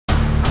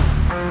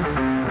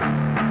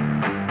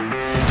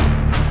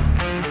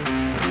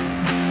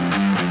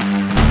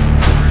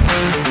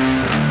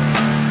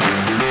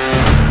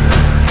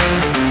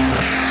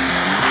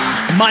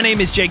My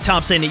name is Jake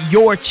Thompson,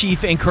 your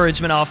Chief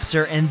Encouragement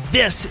Officer, and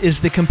this is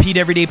the Compete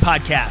Everyday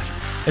Podcast,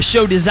 a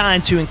show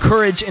designed to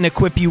encourage and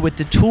equip you with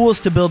the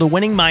tools to build a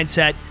winning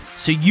mindset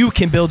so you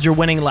can build your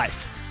winning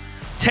life.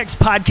 Text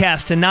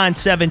podcast to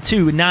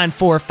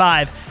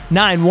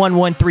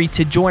 972-945-9113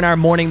 to join our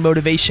morning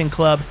motivation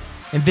club,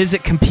 and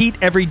visit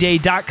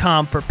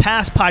CompeteEveryday.com for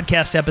past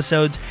podcast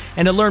episodes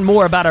and to learn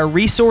more about our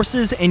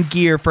resources and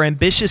gear for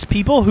ambitious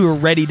people who are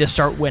ready to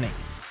start winning.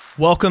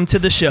 Welcome to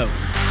the show.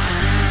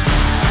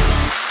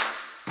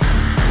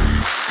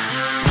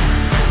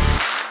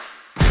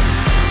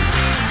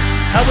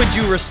 How would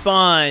you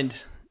respond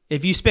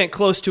if you spent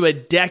close to a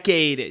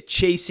decade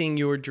chasing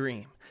your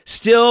dream?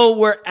 Still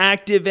were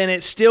active in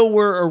it, still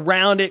were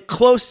around it,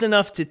 close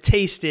enough to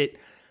taste it,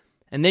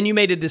 and then you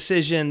made a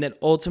decision that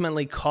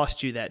ultimately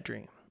cost you that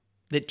dream,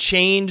 that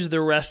changed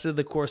the rest of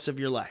the course of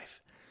your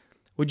life.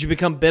 Would you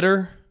become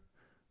bitter?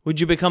 Would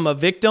you become a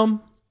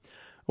victim?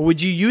 Or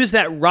would you use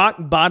that rock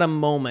bottom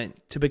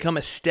moment to become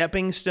a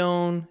stepping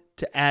stone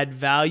to add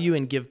value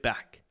and give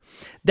back?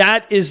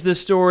 That is the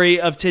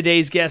story of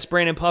today's guest,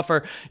 Brandon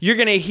Puffer. You're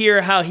going to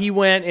hear how he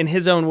went, in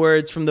his own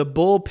words, from the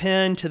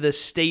bullpen to the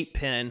state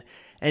pen,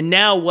 and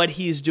now what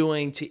he's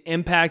doing to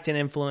impact and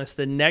influence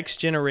the next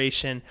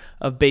generation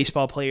of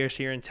baseball players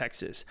here in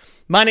Texas.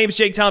 My name is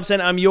Jake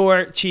Thompson. I'm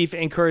your Chief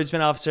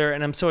Encouragement Officer,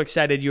 and I'm so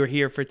excited you're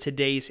here for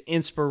today's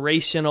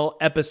inspirational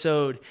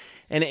episode,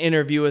 an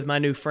interview with my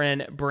new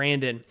friend,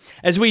 Brandon.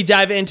 As we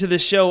dive into the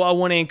show, I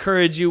want to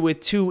encourage you with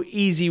two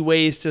easy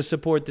ways to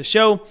support the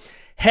show.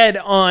 Head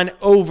on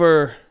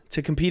over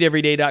to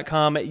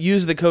CompeteEveryday.com.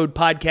 Use the code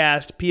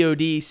PODCAST,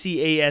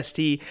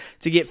 PODCAST,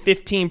 to get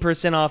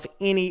 15% off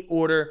any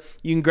order.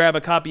 You can grab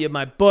a copy of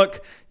my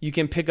book. You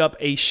can pick up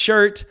a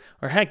shirt,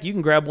 or heck, you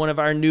can grab one of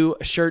our new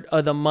Shirt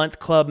of the Month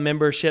Club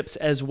memberships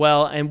as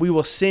well, and we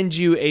will send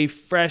you a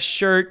fresh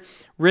shirt,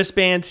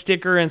 wristband,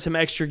 sticker, and some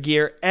extra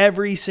gear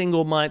every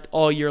single month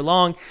all year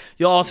long.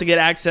 You'll also get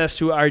access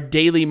to our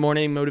daily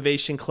morning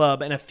motivation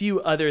club and a few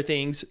other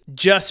things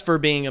just for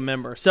being a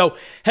member. So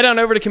head on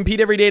over to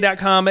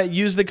CompeteEveryday.com,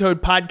 use the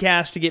code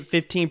PODCAST to get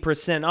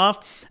 15%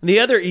 off. And the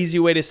other easy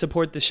way to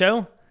support the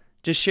show,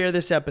 just share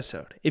this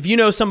episode. If you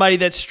know somebody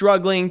that's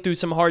struggling through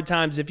some hard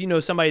times, if you know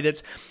somebody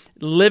that's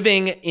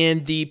living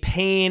in the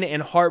pain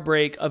and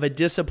heartbreak of a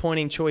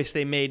disappointing choice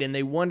they made, and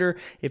they wonder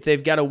if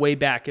they've got a way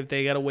back, if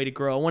they got a way to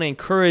grow, I want to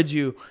encourage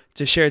you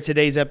to share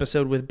today's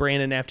episode with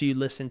Brandon after you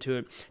listen to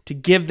it, to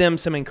give them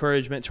some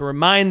encouragement, to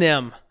remind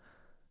them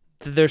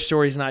that their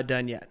story's not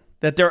done yet,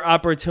 that their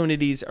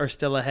opportunities are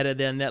still ahead of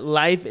them, that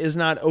life is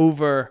not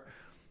over,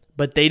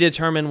 but they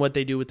determine what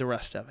they do with the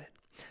rest of it.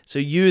 So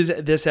use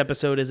this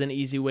episode as an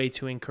easy way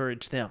to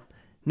encourage them.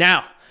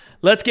 Now,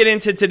 let's get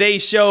into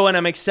today's show, and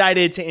I'm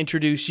excited to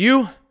introduce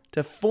you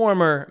to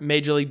former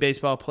Major League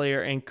Baseball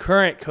player and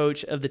current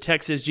coach of the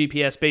Texas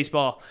GPS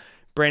Baseball,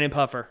 Brandon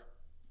Puffer.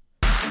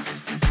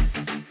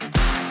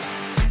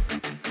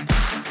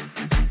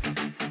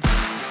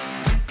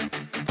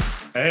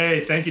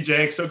 Hey, thank you,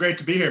 Jake. So great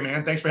to be here,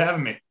 man. Thanks for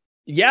having me.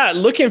 Yeah,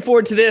 looking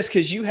forward to this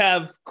because you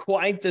have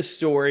quite the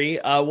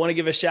story. I want to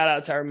give a shout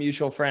out to our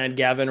mutual friend,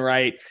 Gavin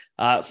Wright,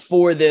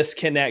 for this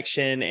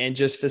connection and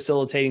just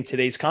facilitating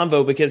today's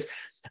convo, because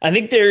I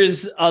think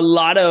there's a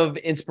lot of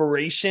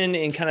inspiration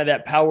and kind of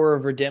that power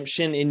of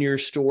redemption in your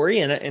story.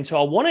 And so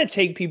I want to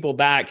take people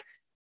back.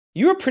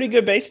 You were a pretty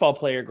good baseball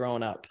player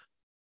growing up.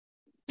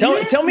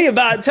 Tell me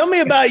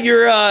about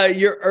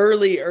your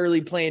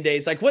early playing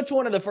days. Like, what's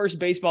one of the first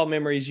baseball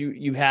memories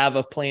you have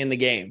of playing the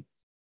game?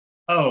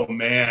 Oh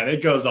man, it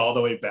goes all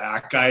the way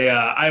back.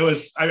 I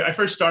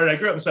first started, I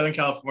grew up in Southern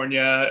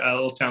California, a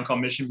little town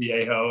called Mission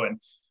Viejo, and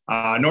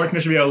North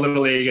Mission Viejo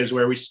Little League is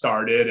where we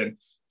started. And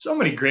so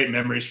many great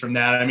memories from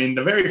that. I mean,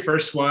 the very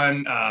first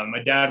one,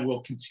 my dad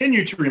will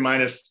continue to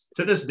remind us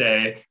to this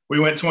day. We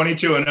went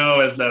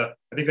 22-0 as I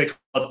think they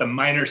call it the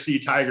minor C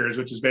Tigers,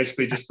 which is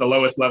basically just the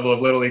lowest level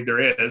of Little League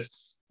there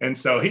is. And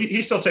so he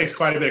still takes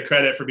quite a bit of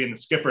credit for being the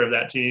skipper of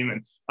that team.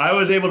 And I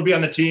was able to be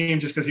on the team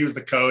just because he was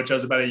the coach. I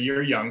was about a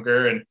year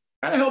younger and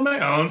kind of held my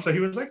own. So he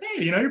was like,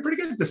 hey, you're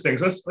pretty good at this thing.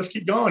 So let's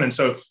keep going. And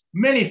so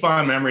many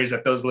fond memories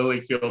at those Little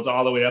League fields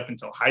all the way up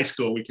until high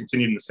school. We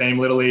continued in the same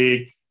Little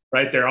League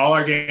right there. All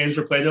our games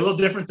were played. They're a little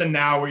different than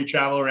now where you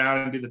travel around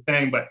and do the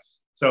thing. But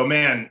so,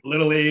 man,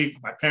 Little League,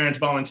 my parents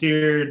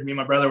volunteered. Me and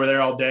my brother were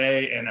there all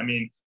day. And I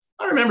mean,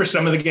 I remember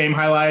some of the game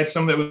highlights.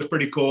 Some of it was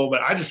pretty cool. But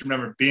I just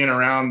remember being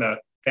around the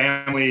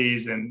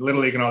families and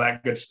Little League and all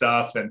that good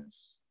stuff. And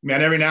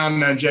man, every now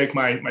and then, Jake,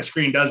 my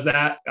screen does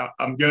that.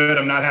 I'm good.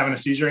 I'm not having a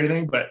seizure or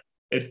anything, but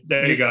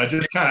there you go.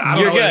 Just kind of, I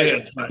don't know what it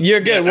is. But you're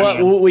good.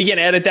 Yeah, well, we can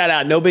edit that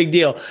out. No big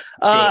deal.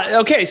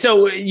 Okay.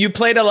 So you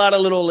played a lot of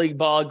Little League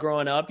ball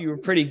growing up. You were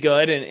pretty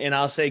good. And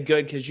I'll say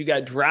good because you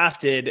got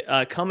drafted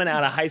coming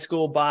out of high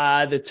school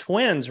by the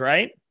Twins,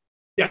 right?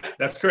 Yeah,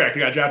 that's correct.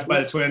 I got drafted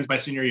by the Twins my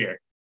senior year.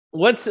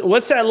 What's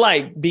that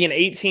like, being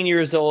 18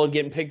 years old,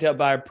 getting picked up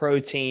by a pro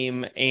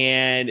team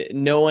and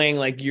knowing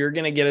like you're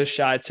going to get a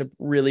shot to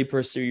really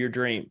pursue your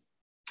dream?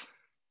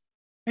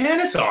 And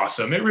it's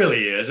awesome. It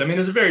really is. I mean,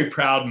 it's a very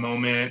proud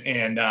moment.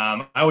 And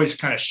I always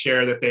kind of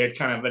share that they had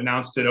kind of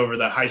announced it over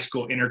the high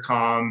school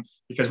intercom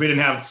because we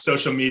didn't have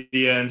social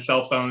media and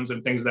cell phones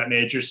and things of that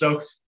nature.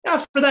 So,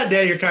 yeah, for that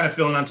day, you're kind of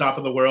feeling on top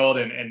of the world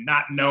and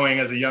not knowing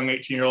as a young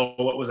 18-year-old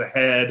what was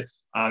ahead.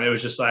 It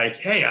was just like,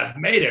 hey, I've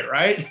made it,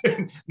 right?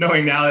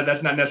 Knowing now that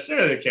that's not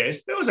necessarily the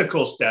case, but it was a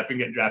cool step in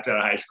getting drafted out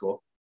of high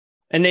school.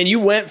 And then you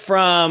went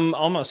from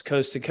almost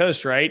coast to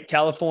coast, right?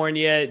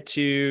 California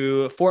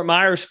to Fort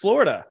Myers,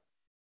 Florida.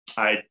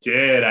 I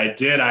did.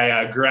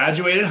 I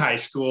graduated high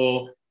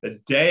school. The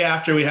day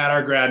after we had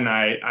our grad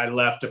night, I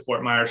left to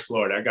Fort Myers,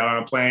 Florida. I got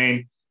on a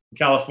plane in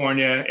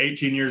California,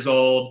 18 years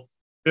old,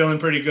 feeling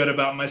pretty good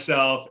about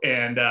myself,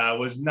 and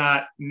was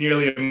not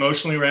nearly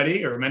emotionally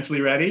ready or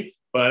mentally ready.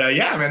 But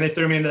yeah, man, they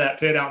threw me into that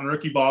pit out in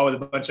rookie ball with a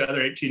bunch of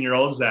other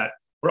 18-year-olds that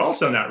were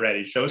also not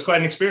ready. So it was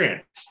quite an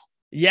experience.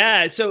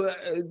 Yeah. So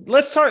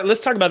let's talk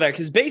about that.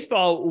 Cause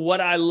baseball,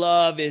 what I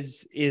love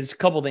is a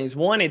couple things.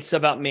 One, it's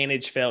about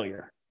managed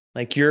failure.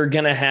 Like you're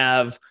going to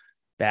have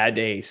bad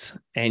days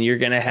and you're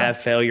going to have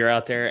failure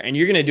out there and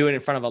you're going to do it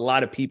in front of a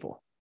lot of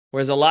people.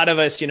 Whereas a lot of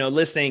us,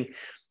 listening,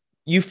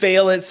 you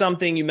fail at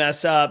something, you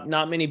mess up.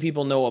 Not many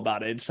people know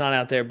about it. It's not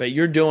out there, but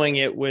you're doing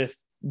it with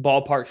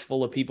ballparks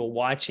full of people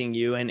watching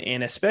you.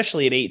 And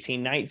especially at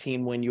 18,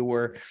 19, when you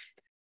were,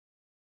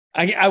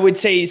 I would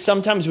say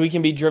sometimes we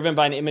can be driven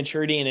by an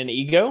immaturity and an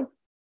ego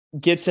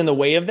gets in the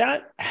way of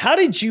that. How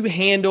did you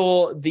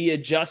handle the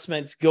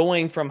adjustments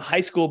going from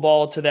high school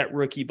ball to that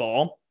rookie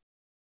ball,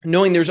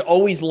 knowing there's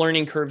always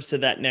learning curves to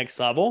that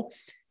next level?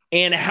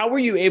 And how were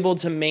you able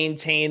to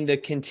maintain the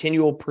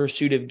continual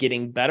pursuit of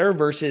getting better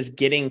versus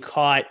getting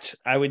caught,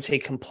 I would say,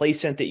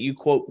 complacent that you,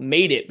 quote,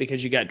 made it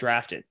because you got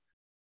drafted?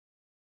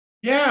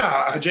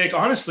 Yeah, Jake,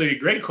 honestly,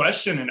 great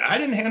question. And I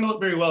didn't handle it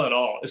very well at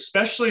all,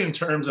 especially in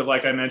terms of,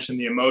 like I mentioned,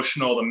 the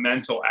emotional, the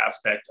mental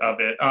aspect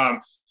of it.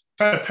 Kind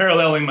of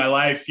paralleling my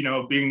life,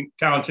 being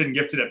talented and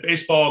gifted at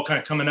baseball, kind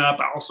of coming up.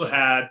 I also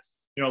had,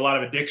 a lot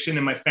of addiction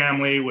in my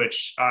family,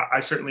 which I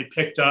certainly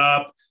picked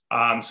up.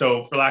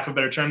 So for lack of a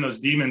better term, those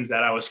demons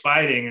that I was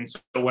fighting. And so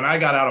when I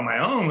got out on my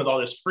own with all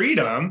this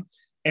freedom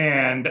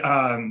and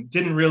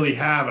didn't really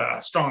have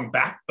a strong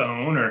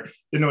backbone or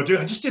didn't know what to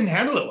do, I just didn't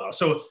handle it well.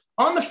 So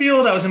on the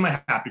field, I was in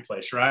my happy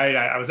place, right?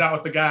 I was out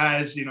with the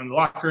guys, in the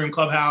locker room,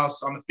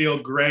 clubhouse, on the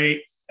field,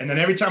 great. And then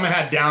every time I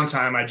had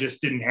downtime, I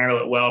just didn't handle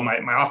it well. My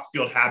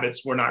off-the-field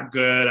habits were not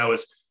good. I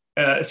was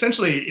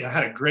essentially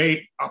had a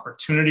great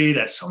opportunity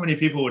that so many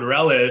people would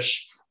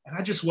relish, and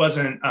I just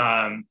wasn't.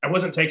 I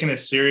wasn't taking it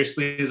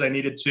seriously as I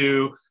needed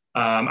to.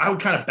 I would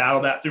kind of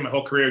battle that through my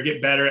whole career,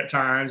 get better at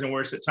times and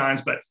worse at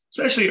times, but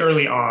especially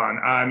early on.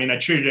 I mean, I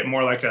treated it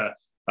more like a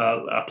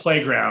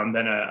playground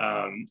than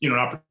an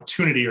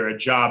opportunity or a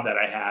job that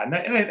I had.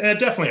 And it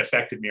definitely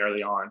affected me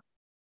early on.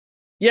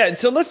 Yeah.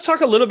 So let's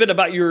talk a little bit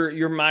about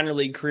your minor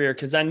league career.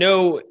 Cause I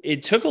know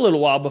it took a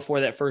little while before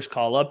that first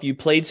call up. You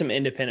played some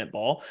independent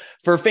ball.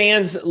 For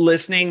fans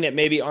listening that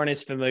maybe aren't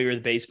as familiar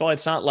with baseball,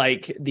 it's not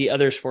like the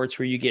other sports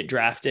where you get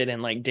drafted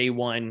and like day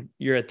one,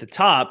 you're at the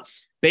top.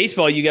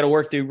 Baseball, you got to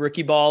work through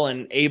rookie ball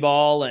and A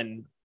ball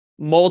and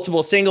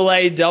multiple single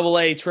A, double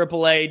A,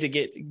 triple A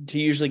to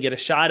usually get a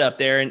shot up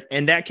there.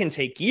 And that can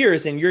take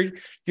years. In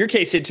your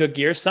case, it took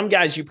years. Some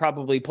guys you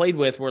probably played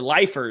with were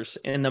lifers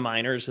in the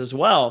minors as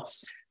well.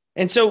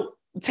 And so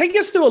take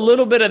us through a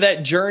little bit of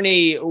that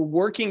journey,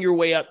 working your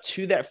way up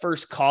to that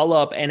first call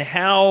up and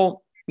how,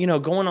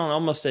 going on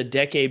almost a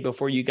decade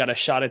before you got a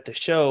shot at the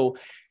show,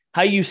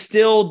 how you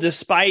still,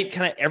 despite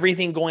kind of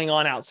everything going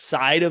on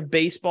outside of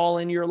baseball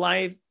in your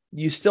life,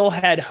 you still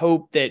had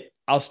hope that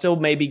I'll still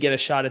maybe get a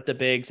shot at the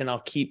bigs and I'll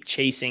keep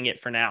chasing it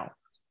for now.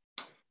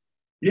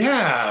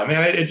 Yeah,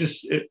 man,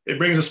 it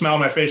brings a smile on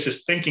my face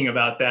just thinking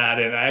about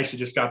that. And I actually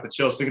just got the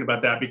chills thinking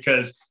about that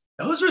because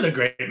those were the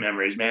great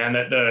memories, man,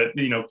 that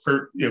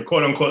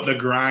quote unquote, the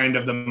grind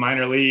of the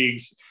minor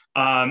leagues.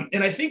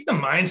 And I think the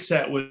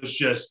mindset was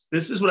just,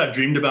 this is what I've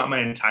dreamed about my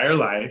entire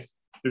life.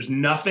 There's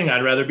nothing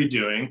I'd rather be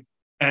doing.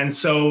 And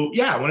so,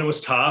 yeah, when it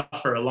was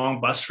tough or a long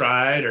bus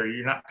ride or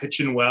you're not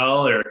pitching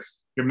well or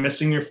you're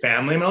missing your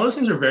family, I mean, all those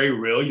things are very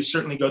real. You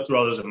certainly go through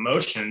all those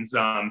emotions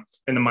in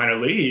the minor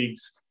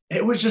leagues.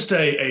 It was just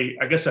I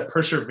guess a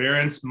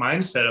perseverance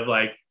mindset of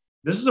like,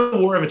 this is a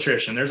war of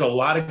attrition. There's a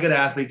lot of good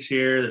athletes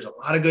here. There's a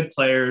lot of good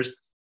players,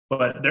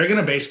 but they're going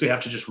to basically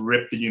have to just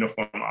rip the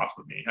uniform off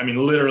of me. I mean,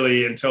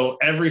 literally until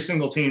every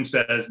single team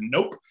says,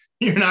 nope,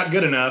 you're not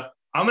good enough.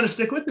 I'm going to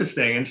stick with this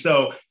thing. And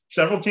so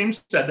several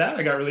teams said that.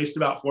 I got released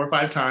about 4 or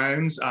 5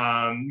 times,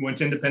 went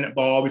to independent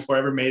ball before I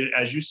ever made it,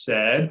 as you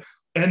said.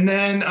 And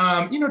then,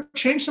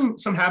 changed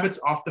some habits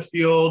off the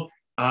field.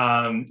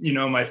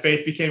 My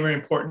faith became very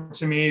important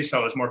to me.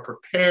 So I was more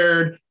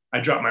prepared. I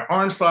dropped my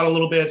arm slot a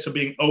little bit. So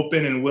being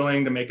open and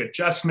willing to make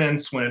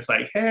adjustments when it's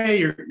like, hey,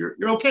 you're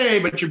okay,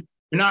 but you're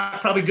not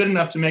probably good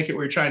enough to make it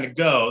where you're trying to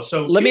go.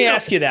 So let me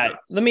ask you that.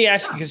 Let me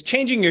ask you, because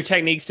changing your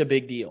technique's a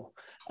big deal,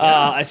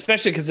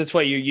 especially because it's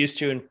what you're used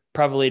to and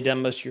probably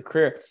done most of your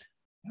career.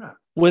 Yeah.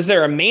 Was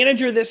there a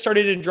manager that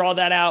started to draw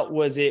that out?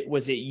 Was it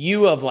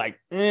you of like,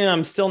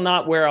 I'm still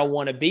not where I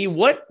want to be?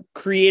 What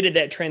created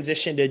that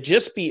transition to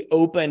just be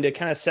open to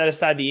kind of set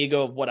aside the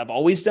ego of what I've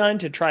always done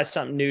to try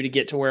something new to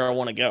get to where I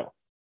want to go?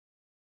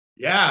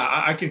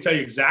 Yeah, I can tell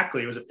you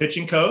exactly. It was a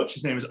pitching coach.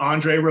 His name is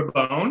Andre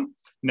Rabone.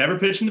 Never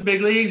pitched in the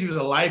big leagues. He was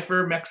a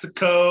lifer,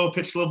 Mexico,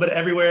 pitched a little bit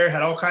everywhere,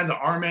 had all kinds of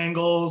arm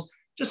angles.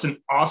 Just an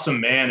awesome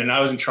man. And I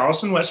was in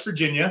Charleston, West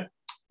Virginia,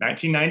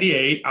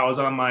 1998. I was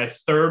on my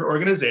third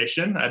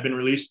organization. I'd been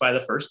released by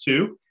the first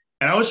two,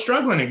 and I was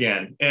struggling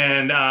again.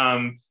 And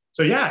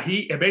so, yeah,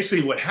 he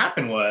basically what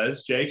happened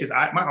was, Jake, is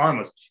my arm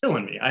was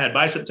killing me. I had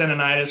bicep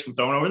tendonitis from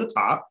throwing over the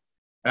top.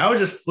 And I was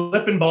just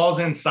flipping balls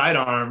in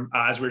sidearm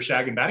as we were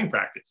shagging batting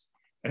practice.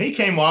 And he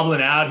came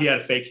wobbling out. He had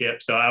a fake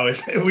hip. So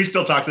we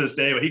still talk to this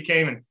day, but he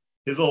came and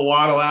his little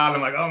waddle out. And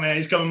I'm like, oh man,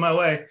 he's coming my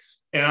way.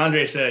 And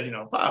Andre said,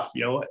 Puff,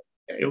 what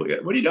are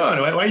you doing?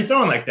 Why are you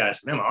throwing like that? I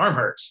said, man, my arm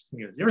hurts.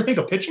 He goes, you ever think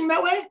of pitching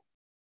that way?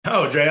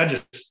 Oh, Dre,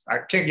 I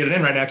can't get it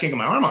in right now. I can't get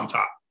my arm on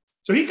top.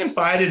 So he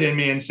confided in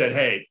me and said,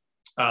 hey,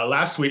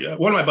 last week,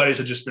 one of my buddies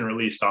had just been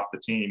released off the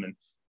team.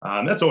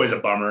 And that's always a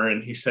bummer.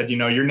 And he said,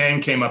 your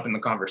name came up in the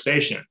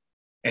conversation.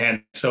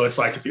 And so it's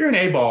like, if you're an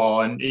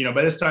A-ball and,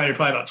 by this time you're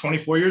probably about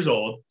 24 years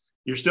old,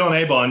 you're still an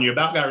A-ball and you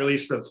about got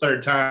released for the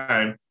third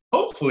time,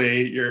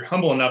 hopefully you're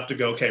humble enough to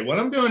go, okay, what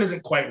I'm doing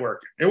isn't quite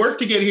working. It worked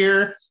to get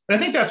here. And I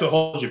think that's what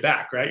holds you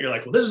back, right? You're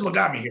like, well, this is what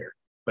got me here.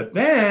 But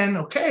then,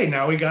 okay,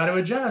 now we got to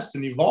adjust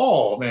and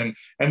evolve. And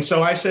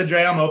so I said,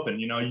 Dre, I'm open.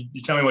 You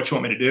tell me what you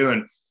want me to do.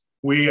 And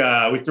we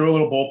threw a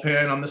little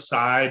bullpen on the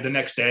side the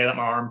next day, let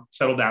my arm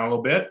settle down a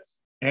little bit.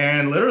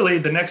 And literally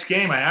the next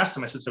game, I asked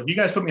him, I said, so if you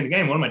guys put me in the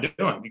game, what am I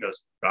doing? He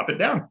goes, drop it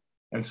down.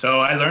 And so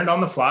I learned on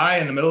the fly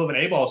in the middle of an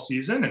A-ball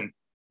season. And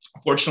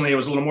fortunately, it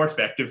was a little more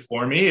effective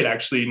for me.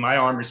 My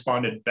arm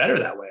responded better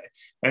that way.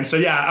 And so,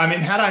 yeah,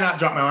 had I not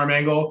dropped my arm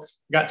angle,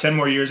 got 10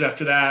 more years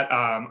after that,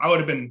 I would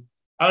have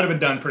been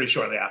done pretty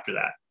shortly after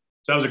that.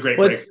 So that was a great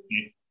break for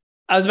me.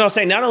 I was about to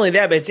say, not only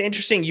that, but it's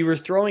interesting. You were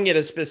throwing it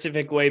a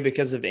specific way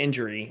because of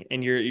injury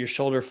and your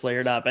shoulder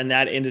flared up, and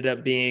that ended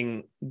up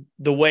being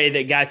the way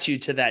that got you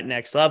to that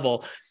next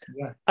level.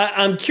 Yeah.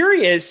 I'm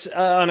curious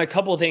on a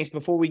couple of things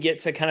before we get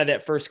to kind of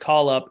that first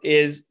call up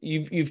is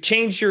you've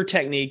changed your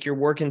technique. You're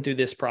working through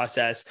this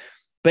process,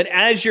 but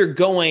as you're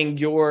going,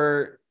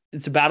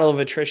 it's a battle of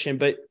attrition,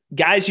 but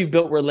guys you've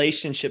built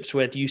relationships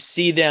with, you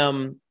see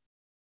them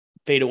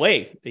fade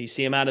away. You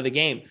see them out of the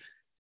game.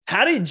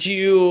 How did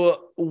you,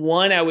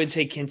 I would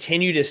say,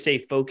 continue to stay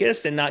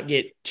focused and not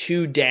get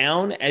too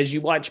down as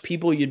you watch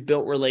people you'd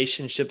built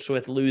relationships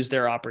with lose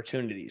their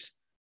opportunities?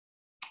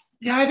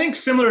 Yeah, I think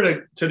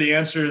similar to the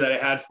answer that I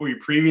had for you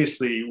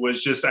previously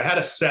was just I had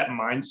a set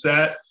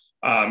mindset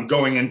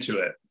going into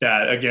it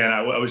that, again,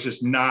 I was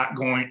just not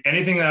going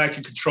anything that I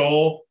could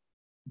control.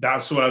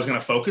 That's what I was going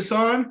to focus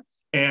on.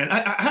 And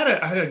I had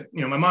a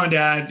my mom and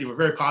dad were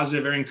very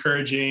positive, very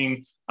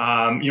encouraging.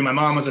 My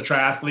mom was a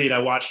triathlete. I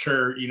watched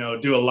her,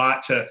 do a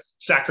lot to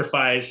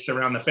sacrifice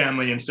around the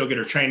family and still get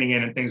her training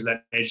in and things of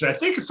that nature. I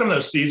think some of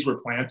those seeds were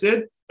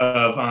planted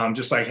of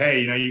just like,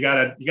 hey, you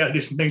gotta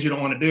do some things you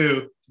don't want to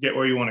do to get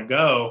where you want to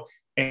go.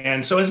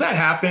 And so as that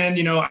happened,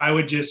 I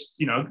would just,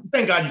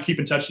 thank God you keep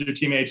in touch with your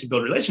teammates and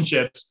build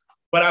relationships.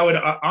 But I would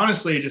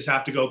honestly just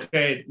have to go,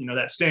 okay,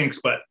 that stinks,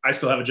 but I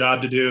still have a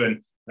job to do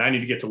and I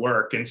need to get to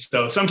work. And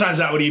so sometimes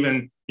that would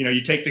even,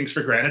 you take things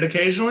for granted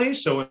occasionally.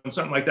 So when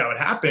something like that would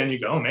happen, you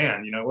go, oh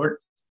man,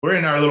 we're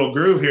in our little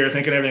groove here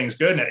thinking everything's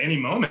good. And at any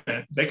moment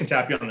they can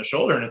tap you on the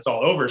shoulder and it's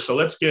all over. So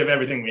let's give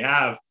everything we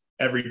have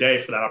every day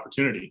for that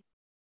opportunity.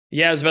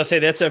 Yeah, I was about to say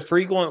that's a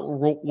frequent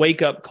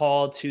wake up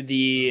call to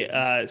the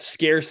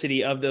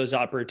scarcity of those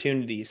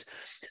opportunities.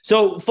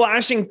 So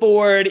flashing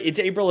forward, it's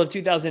April of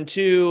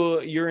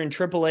 2002. You're in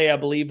AAA, I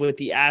believe, with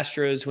the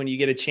Astros when you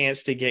get a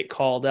chance to get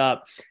called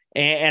up.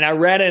 And I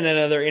read in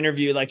another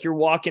interview, like you're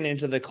walking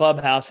into the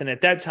clubhouse, and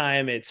at that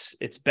time it's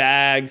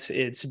Bags,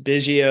 it's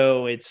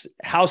Biggio, it's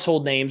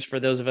household names for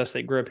those of us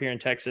that grew up here in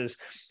Texas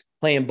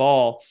playing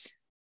ball.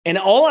 And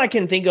all I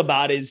can think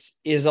about is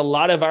a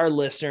lot of our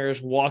listeners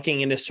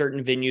walking into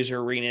certain venues or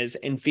arenas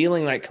and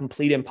feeling like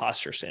complete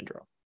imposter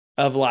syndrome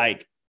of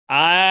like,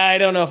 I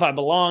don't know if I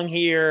belong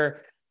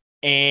here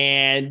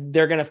and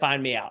they're going to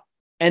find me out.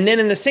 And then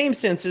in the same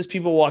sense as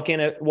people walk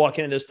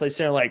into those places,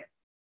 they're like,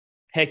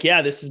 heck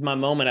yeah, this is my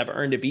moment. I've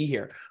earned to be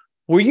here.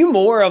 Were you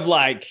more of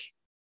like,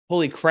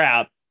 holy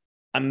crap,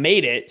 I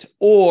made it,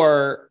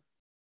 or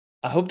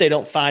I hope they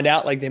don't find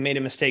out like they made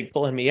a mistake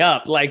pulling me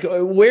up? Like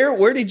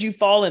where did you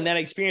fall in that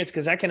experience?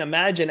 Because I can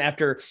imagine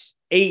after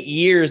 8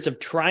 years of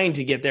trying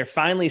to get there,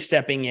 finally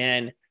stepping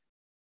in,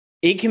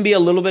 it can be a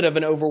little bit of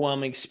an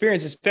overwhelming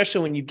experience,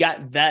 especially when you've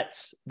got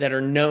vets that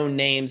are known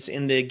names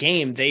in the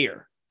game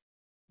there.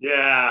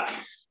 Yeah,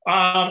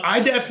 I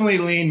definitely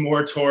lean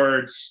more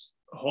towards,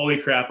 holy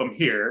crap, I'm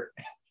here,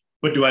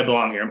 but do I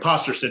belong here?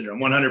 Imposter syndrome,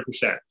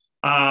 100%.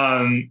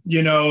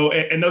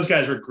 And those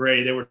guys were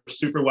great. They were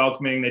super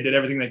welcoming. They did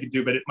everything they could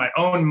do, but in my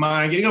own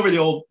mind, getting over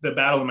the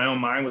battle in my own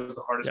mind was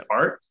the hardest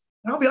part.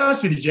 And I'll be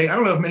honest with you, Jake, I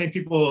don't know if many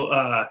people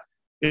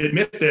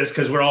admit this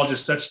because we're all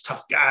just such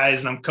tough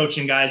guys and I'm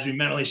coaching guys to be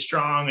mentally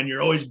strong and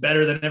you're always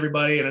better than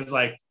everybody. And it's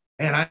like,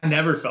 And I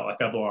never felt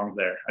like I belonged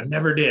there. I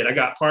never did. I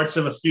got parts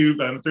of a few,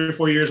 3 or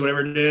 4 years,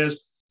 whatever it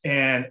is.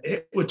 And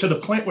it was to the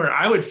point where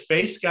I would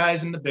face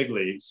guys in the big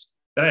leagues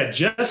that I had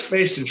just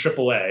faced in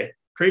AAA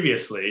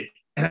previously.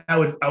 And I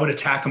would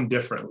attack them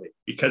differently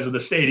because of the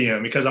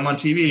stadium, because I'm on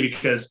TV,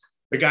 because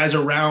the guys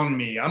around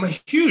me. I'm a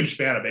huge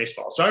fan of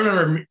baseball. So I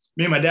remember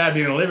me and my dad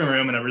being in the living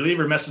room and a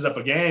reliever messes up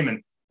a game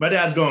and my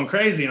dad's going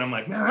crazy. And I'm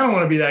like, man, I don't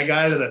want to be that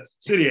guy to the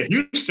city of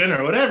Houston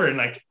or whatever. And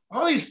like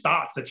all these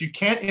thoughts that you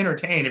can't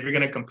entertain if you're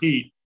going to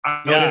compete,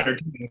 I would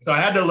entertain. So I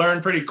had to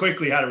learn pretty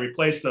quickly how to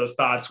replace those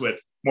thoughts with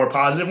more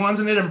positive ones,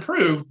 and it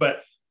improved.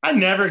 But I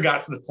never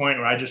got to the point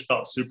where I just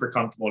felt super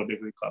comfortable in a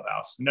big league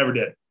clubhouse. Never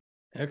did.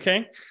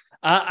 Okay.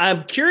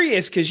 I'm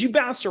curious because you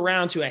bounced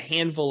around to a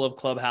handful of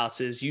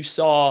clubhouses. You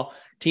saw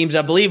teams,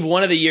 I believe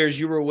one of the years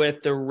you were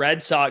with the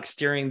Red Sox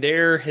during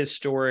their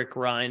historic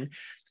run.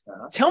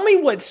 Tell me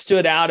what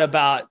stood out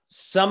about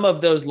some of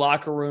those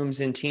locker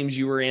rooms and teams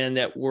you were in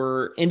that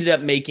ended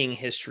up making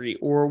history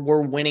or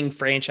were winning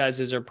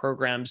franchises or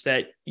programs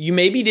that you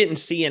maybe didn't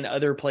see in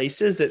other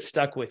places that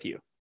stuck with you.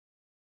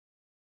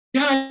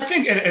 Yeah, I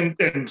think,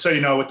 and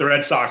so, with the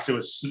Red Sox, it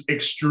was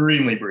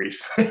extremely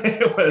brief.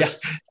 It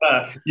was,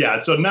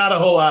 so not a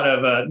whole lot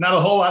of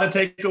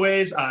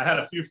takeaways. I had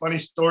a few funny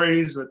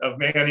stories of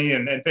Manny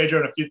and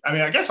Pedro,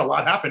 and I guess a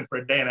lot happened for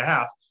a day and a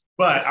half,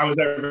 but I was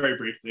there very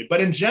briefly.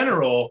 But in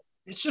general,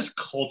 it's just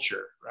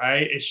culture,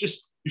 right? It's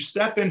just, you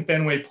step in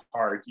Fenway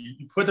Park,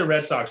 you put the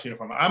Red Sox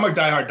uniform on. I'm a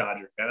diehard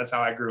Dodger fan. That's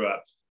how I grew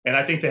up. And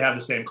I think they have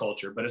the same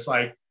culture, but it's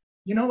like,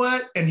 you know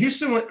what? And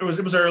Houston, it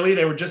was early.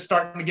 They were just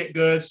starting to get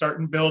good,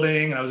 starting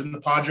building. And I was in the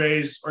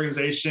Padres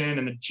organization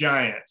and the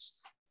Giants.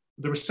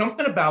 There was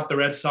something about the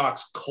Red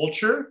Sox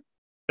culture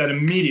that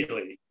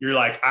immediately you're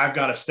like, I've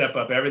got to step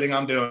up everything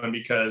I'm doing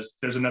because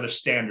there's another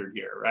standard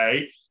here,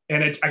 right?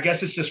 And I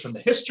guess it's just from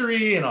the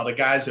history and all the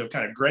guys who have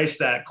kind of graced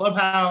that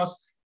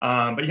clubhouse.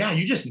 But yeah,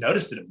 you just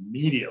noticed it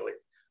immediately,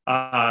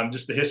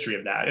 just the history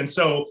of that. And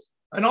so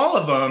in all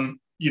of them,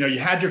 you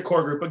had your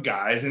core group of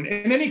guys, and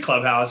in any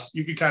clubhouse,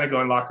 you could kind of go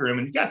in locker room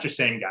and you got your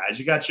same guys.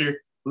 You got your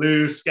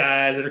loose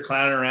guys that are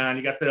clowning around.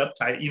 You got the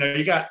uptight,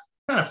 you got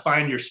kind of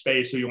find your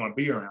space who you want to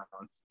be around.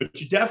 But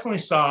you definitely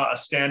saw a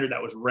standard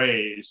that was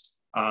raised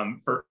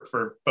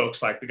for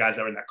folks like the guys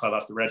that were in that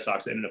clubhouse, the Red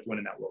Sox, that ended up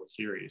winning that World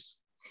Series.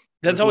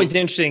 That's always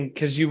interesting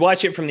because you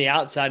watch it from the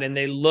outside and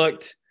they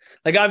looked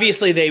like,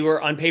 obviously they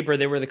were on paper,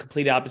 they were the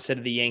complete opposite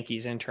of the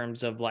Yankees in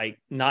terms of like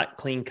not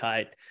clean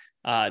cut.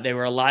 They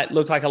were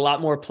looked like a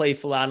lot more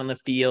playful out on the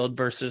field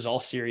versus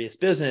all serious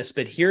business.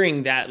 But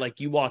hearing that,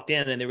 like you walked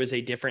in and there was a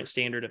different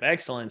standard of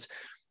excellence,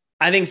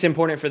 I think it's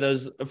important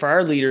for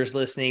our leaders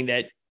listening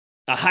that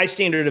a high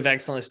standard of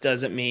excellence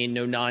doesn't mean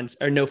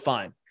no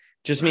fun,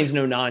 just means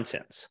no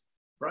nonsense.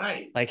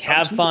 Right. Like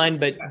have fun,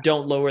 but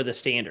don't lower the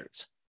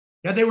standards.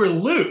 Yeah, they were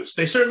loose.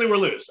 They certainly were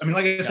loose. I mean,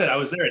 like I said, I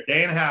was there a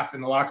day and a half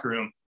in the locker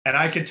room, and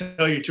I could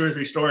tell you 2 or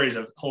 3 stories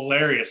of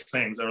hilarious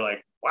things that were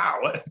like, wow.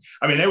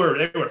 They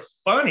were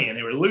funny and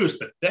they were loose,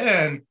 but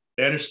then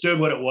they understood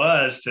what it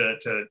was to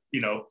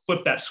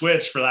flip that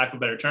switch, for lack of a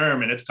better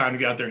term. And it's time to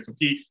get out there and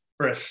compete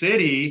for a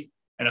city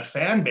and a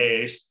fan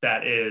base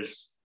that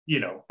is,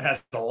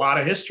 has a lot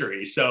of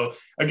history. So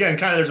again,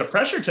 kind of there's a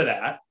pressure to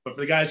that, but for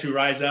the guys who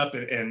rise up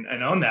and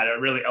own that, it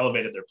really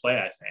elevated their play,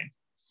 I think.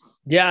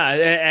 Yeah,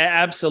 it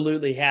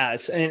absolutely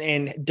has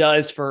and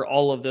does for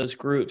all of those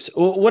groups.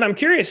 What I'm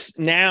curious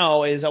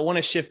now is I want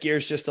to shift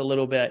gears just a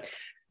little bit.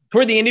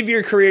 Toward the end of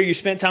your career, you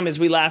spent time, as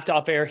we laughed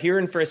off air, here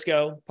in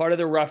Frisco, part of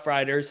the Rough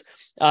Riders.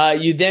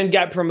 You then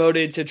got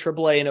promoted to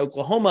AAA in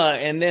Oklahoma,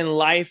 and then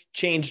life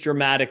changed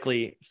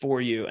dramatically for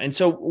you. And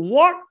so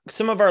walk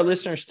some of our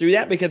listeners through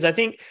that, because I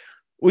think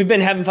we've been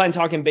having fun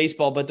talking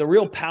baseball, but the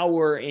real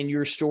power in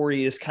your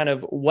story is kind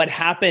of what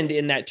happened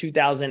in that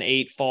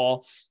 2008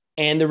 fall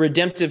and the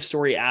redemptive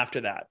story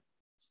after that.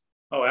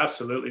 Oh,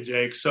 absolutely,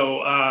 Jake.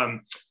 So, I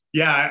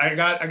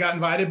got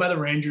invited by the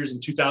Rangers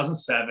in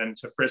 2007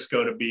 to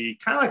Frisco to be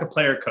kind of like a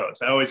player coach.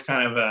 I always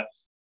kind of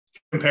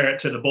compare it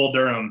to the Bull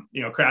Durham,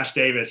 Crash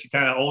Davis. You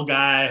kind of old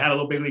guy, had a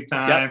little big league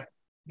time. Yep.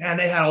 Man,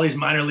 they had all these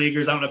minor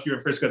leaguers. I don't know if you were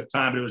in Frisco at the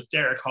time, but it was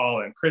Derek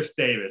Holland, Chris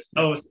Davis,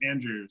 Elvis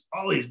Andrews,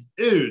 all these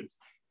dudes.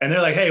 And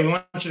they're like, hey, we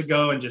want you to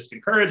go and just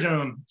encourage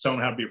them, show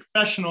them how to be a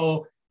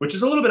professional, which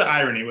is a little bit of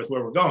irony with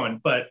where we're going.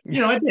 But,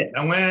 I did.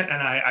 I went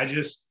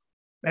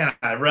and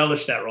I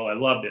relished that role. I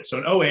loved it. So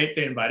in 2008,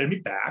 they invited me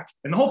back.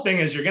 And the whole thing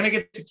is you're going to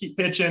get to keep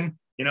pitching.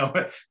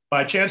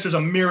 By chance, there's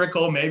a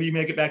miracle. Maybe you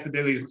make it back to the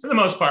big leagues. But for the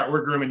most part,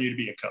 we're grooming you to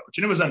be a coach.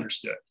 And it was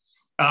understood.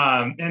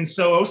 And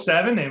so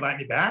 2007, they invite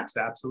me back.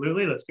 So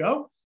absolutely, let's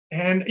go.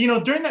 And,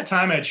 during that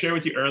time, I had shared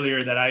with you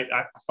earlier that I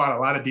fought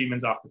a lot of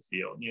demons off the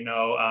field.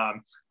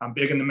 I'm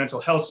big in the mental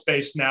health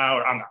space now,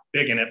 or I'm not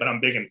big in it, but I'm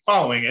big in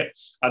following it.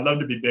 I'd love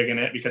to be big in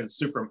it because it's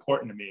super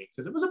important to me,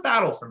 because it was a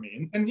battle for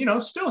me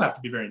and still have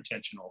to be very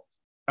intentional.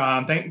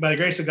 By the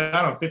grace of God,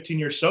 I'm 15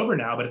 years sober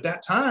now, but at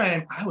that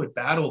time, I would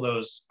battle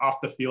those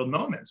off the field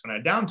moments when I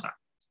had downtime.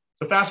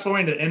 So fast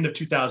forwarding to the end of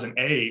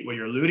 2008, what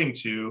you're alluding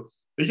to,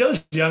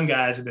 those young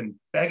guys have been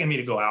begging me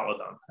to go out with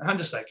them. And I'm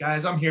just like,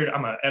 guys, I'm here.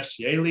 I'm an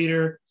FCA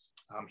leader.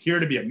 I'm here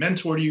to be a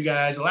mentor to you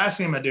guys. The last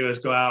thing I'm going to do is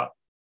go out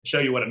and show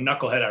you what a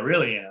knucklehead I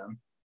really am.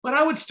 But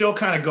I would still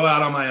kind of go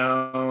out on my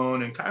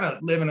own and kind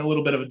of live in a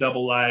little bit of a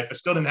double life. I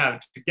still didn't have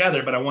it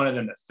together, but I wanted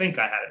them to think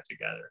I had it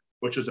together,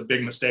 which was a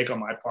big mistake on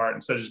my part.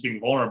 Instead of just being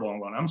vulnerable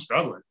and going, I'm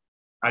struggling,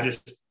 I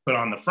just put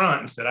on the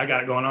front and said, I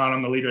got it going on.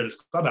 I'm the leader of this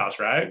clubhouse,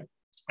 right?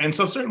 And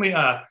so certainly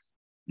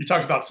you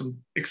talked about some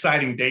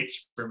exciting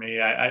dates for me.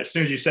 As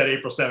soon as you said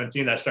April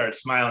 17th, I started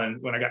smiling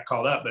when I got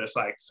called up, but it's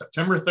like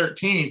September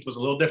 13th was a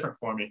little different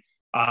for me.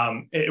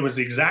 It was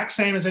the exact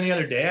same as any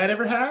other day I'd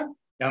ever had.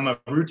 I'm a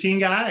routine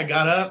guy. I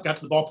got up, got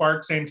to the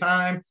ballpark, same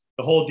time,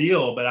 the whole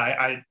deal. But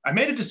I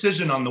made a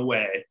decision on the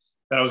way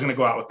that I was going to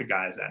go out with the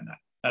guys that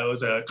night. It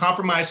was a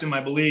compromise in my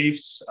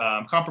beliefs,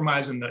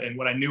 compromise in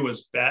what I knew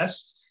was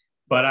best.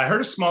 But I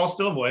heard a small,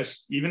 still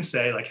voice even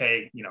say, like,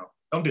 hey,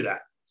 don't do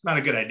that. It's not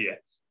a good idea.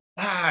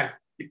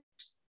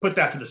 Put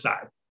that to the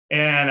side.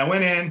 And I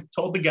went in,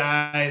 told the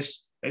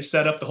guys, they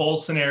set up the whole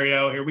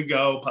scenario. Here we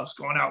go. Pup's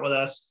going out with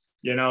us,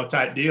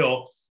 type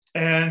deal.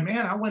 And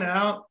man, I went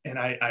out and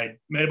I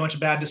made a bunch of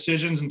bad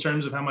decisions in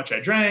terms of how much I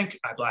drank.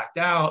 I blacked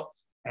out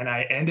and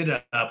I ended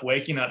up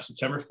waking up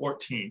September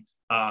 14th in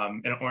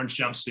an orange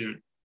jumpsuit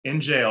in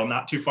jail,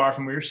 not too far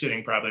from where you're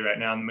sitting probably right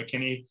now in the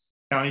McKinney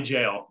County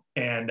Jail.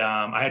 And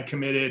I had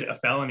committed a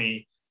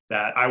felony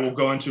that I will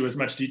go into as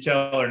much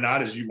detail or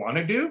not as you want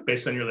to do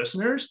based on your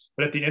listeners.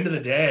 But at the end of the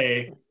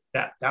day,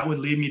 that would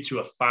lead me to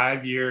a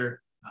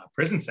 5-year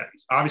prison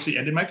sentence. Obviously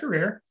ended my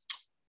career.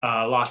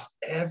 Lost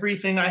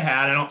everything I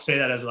had. I don't say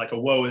that as like a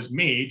woe is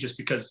me, just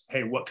because,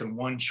 hey, what can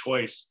one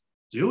choice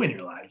do in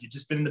your life? You've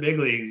just been in the big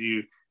leagues,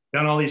 you've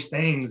done all these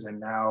things, and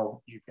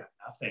now you've got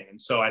nothing.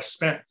 And so I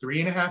spent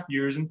 3.5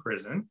 years in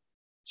prison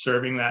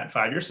serving that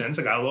 5-year sentence.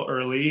 I got a little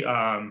early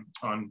on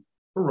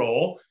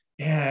parole,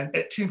 and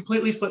it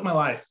completely flipped my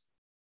life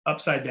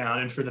upside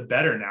down and for the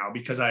better now,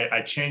 because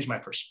I changed my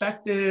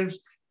perspectives.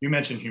 You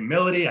mentioned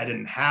humility. I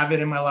didn't have it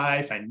in my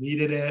life. I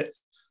needed it.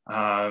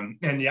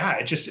 And yeah,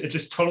 it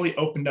just totally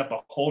opened up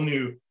a whole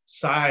new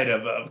side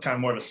of kind of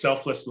more of a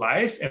selfless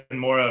life and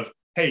more of,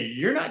 hey,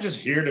 you're not just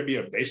here to be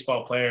a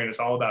baseball player and it's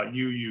all about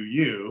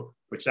you,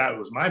 which that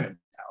was my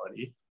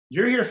mentality.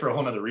 You're here for a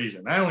whole nother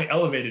reason. I only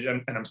elevated,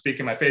 and I'm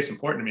speaking my face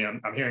important to me.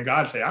 I'm hearing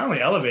God say, I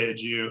only elevated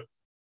you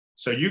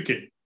so you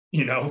could,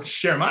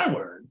 share my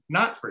word,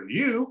 not for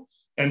you.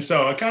 And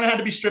so I kind of had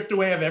to be stripped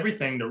away of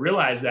everything to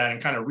realize that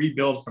and kind of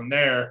rebuild from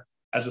there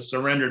as a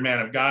surrendered man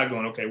of God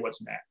going, okay,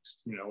 what's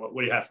next? What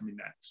do you have for me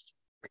next?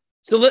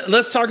 So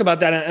let's talk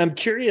about that. I'm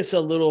curious a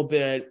little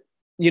bit,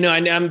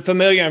 I'm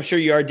familiar, I'm sure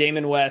you are,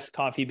 Damon West,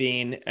 Coffee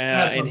Bean,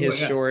 and his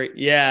story.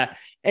 Yeah.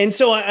 And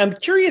so I'm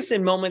curious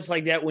in moments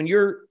like that, when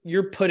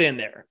you're put in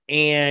there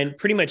and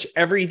pretty much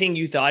everything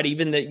you thought,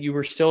 even that you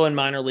were still in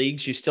minor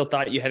leagues, you still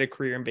thought you had a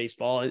career in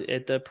baseball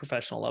at the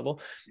professional level,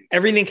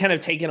 everything kind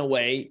of taken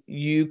away.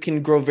 You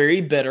can grow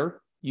very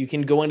bitter. You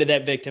can go into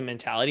that victim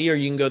mentality, or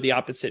you can go the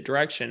opposite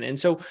direction. And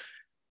so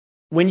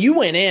when you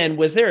went in,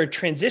 was there a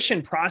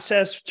transition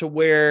process to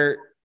where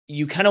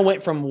you kind of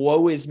went from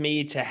woe is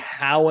me to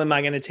how am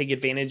I going to take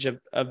advantage of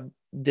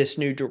this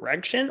new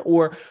direction?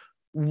 Or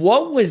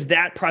what was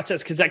that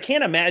process? Because I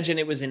can't imagine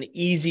it was an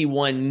easy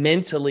one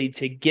mentally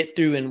to get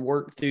through and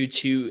work through,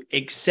 to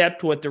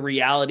accept what the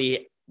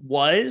reality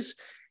was,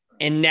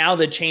 and now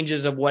the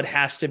changes of what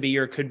has to be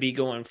or could be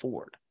going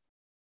forward.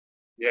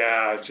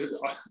 Yeah,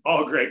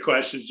 all great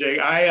questions, Jake.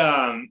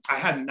 I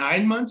had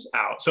 9 months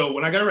out. So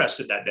when I got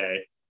arrested that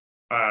day,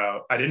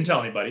 I didn't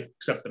tell anybody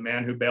except the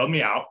man who bailed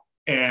me out.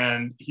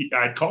 And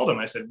I called him.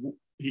 I said, what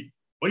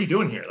are you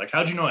doing here? Like,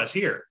 how'd you know I was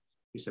here?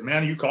 He said,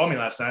 man, you called me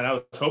last night. I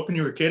was hoping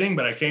you were kidding,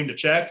 but I came to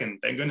check, and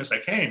thank goodness I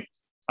came.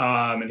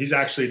 And he's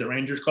actually the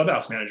Rangers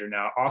clubhouse manager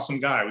now. Awesome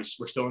guy.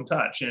 We're still in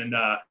touch. And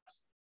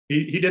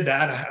he did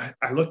that.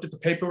 I looked at the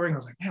paperwork and I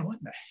was like, man, what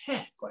in the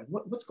heck? Like,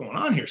 what's going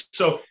on here?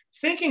 So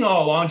thinking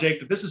all along, Jake,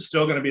 that this is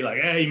still going to be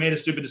like, hey, you made a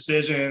stupid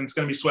decision. It's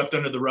going to be swept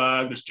under the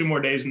rug. There's 2 more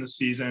days in the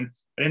season.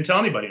 I didn't tell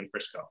anybody in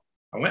Frisco.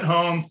 I went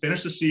home,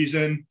 finished the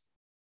season,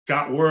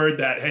 got word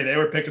that, hey, they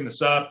were picking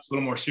this up. It's a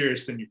little more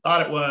serious than you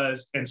thought it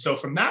was. And so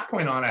from that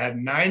point on, I had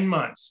 9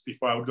 months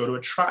before I would go to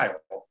a trial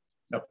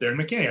up there in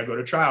McKinney. I'd go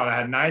to trial, and I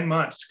had 9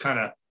 months to kind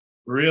of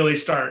really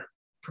start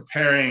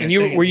preparing.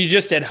 And were you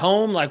just at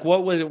home? Like,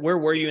 what was it? Where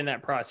were you in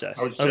that process?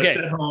 I was just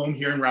at home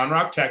here in Round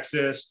Rock,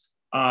 Texas.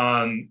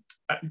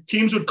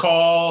 Teams would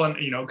call, and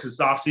because it's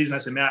off season. I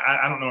said, man,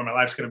 I don't know where my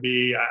life's going to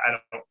be.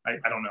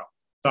 I don't know.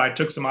 So I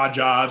took some odd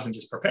jobs and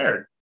just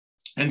prepared.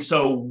 And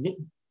so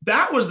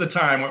that was the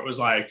time where it was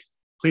like,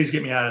 please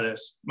get me out of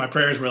this. My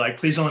prayers were like,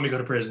 please don't let me go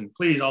to prison.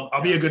 Please,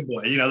 I'll be a good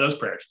boy. Those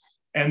prayers.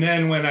 And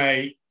then when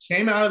I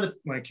came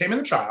in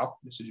the trial,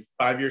 this is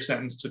a 5-year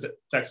sentence to the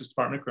Texas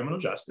Department of Criminal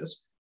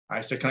Justice.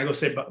 I said, can I go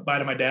say bye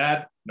to my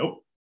dad?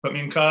 Nope. Put me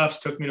in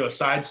cuffs, took me to a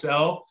side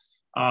cell.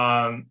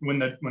 When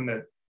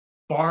the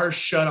bars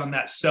shut on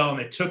that cell and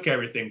they took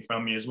everything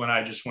from me is when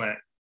I just went,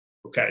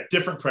 okay,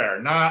 different prayer,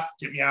 not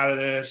get me out of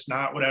this,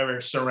 not whatever,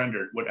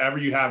 surrendered, whatever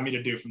you have me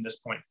to do from this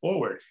point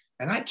forward.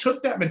 And I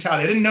took that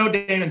mentality. I didn't know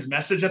Damon's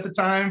message at the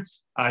time.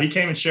 He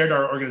came and shared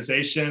our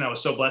organization. I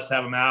was so blessed to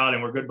have him out,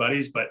 and we're good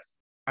buddies. But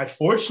I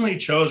fortunately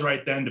chose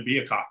right then to be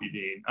a coffee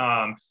bean.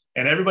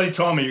 And everybody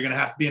told me, you're going to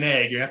have to be an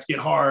egg. You're going to have to get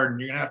hard, and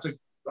you're going to have to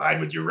ride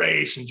with your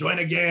race and join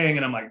a gang.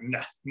 And I'm like, nah,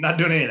 I'm not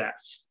doing any of that.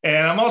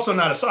 And I'm also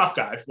not a soft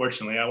guy.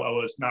 Fortunately, I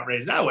was not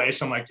raised that way.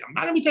 So I'm like, I'm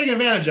not going to be taken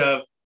advantage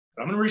of,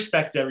 but I'm going to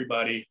respect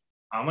everybody.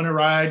 I'm going to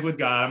ride with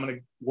God. I'm going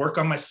to work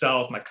on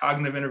myself, my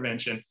cognitive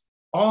intervention,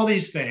 all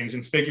these things,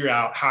 and figure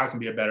out how I can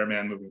be a better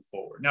man moving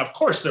forward. Now, of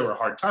course, there were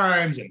hard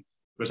times, and it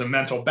was a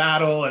mental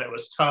battle, and it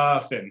was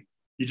tough. And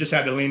you just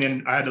had to lean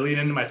in. I had to lean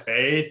into my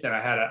faith, and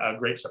I had a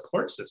great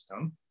support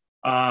system.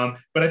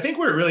 But I think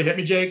where it really hit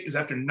me, Jake, is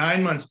after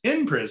 9 months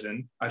in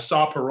prison, I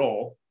saw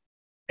parole.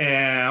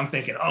 And I'm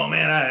thinking, oh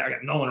man, I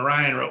got Nolan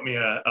Ryan wrote me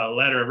a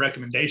letter of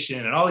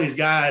recommendation and all these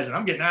guys, and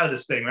I'm getting out of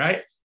this thing,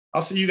 right?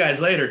 I'll see you guys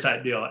later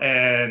type deal.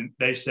 And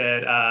they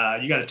said,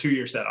 you got a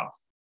 2-year set off.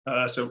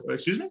 So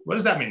excuse me, what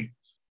does that mean?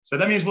 So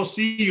that means we'll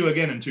see you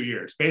again in 2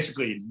 years.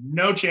 Basically,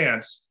 no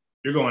chance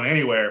you're going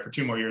anywhere for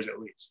 2 more years at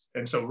least.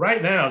 And so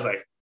right then I was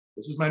like,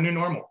 this is my new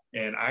normal,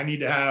 and I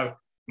need to have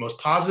the most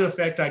positive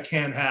effect I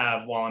can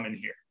have while I'm in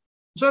here.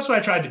 So that's what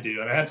I tried to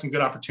do. And I had some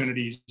good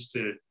opportunities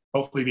to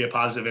hopefully be a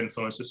positive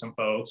influence to some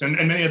folks. And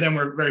many of them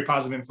were very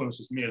positive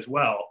influences to me as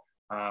well.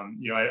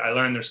 I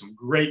learned there's some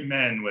great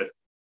men with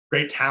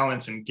great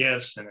talents and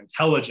gifts and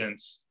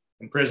intelligence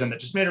in prison that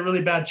just made a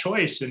really bad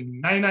choice.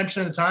 And 99%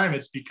 of the time,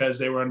 it's because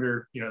they were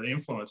under, the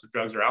influence of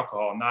drugs or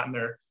alcohol, not in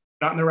their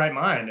right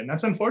mind. And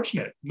that's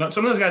unfortunate.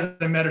 Some of those guys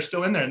I met are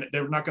still in there, and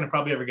they're not going to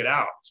probably ever get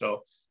out.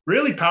 So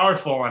really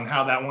powerful on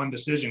how that one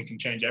decision can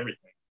change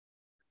everything.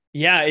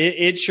 Yeah,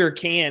 it sure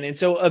can. And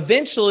so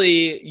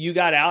eventually you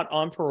got out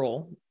on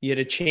parole. You had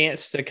a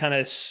chance to kind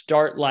of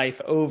start life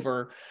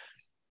over.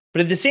 But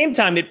at the same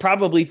time, it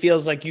probably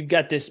feels like you've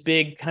got this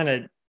big kind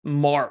of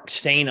mark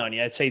stain on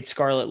you. I'd say it's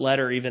scarlet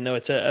letter, even though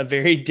it's a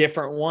very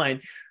different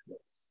one.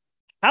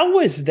 How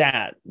was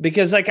that?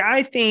 Because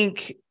I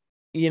think,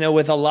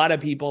 with a lot of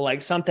people,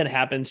 something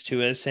happens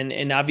to us,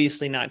 and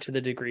obviously not to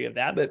the degree of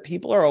that, but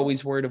people are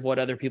always worried of what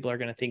other people are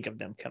going to think of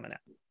them coming out.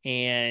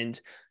 And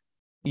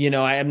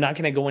I am not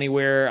going to go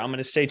anywhere. I'm going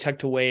to stay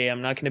tucked away.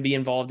 I'm not going to be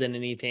involved in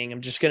anything.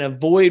 I'm just going to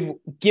avoid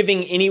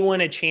giving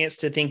anyone a chance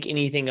to think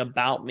anything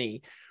about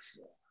me.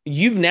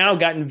 You've now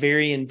gotten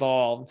very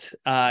involved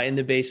in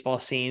the baseball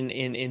scene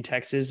in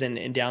Texas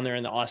and down there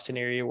in the Austin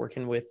area,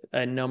 working with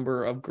a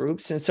number of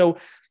groups. And so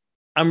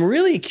I'm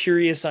really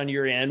curious on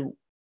your end,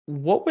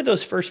 what were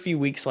those first few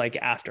weeks like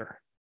after?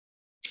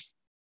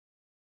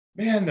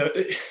 Man,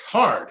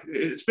 hard.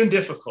 It's been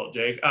difficult,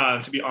 Jake,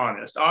 to be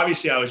honest.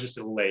 Obviously, I was just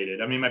elated.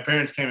 I mean, my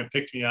parents came and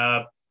picked me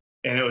up,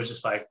 and it was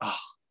just like, oh,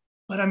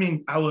 but I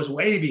mean, I was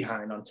way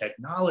behind on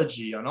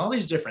technology, on all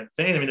these different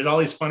things. I mean, there's all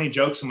these funny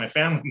jokes in my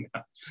family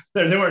now.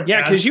 They weren't.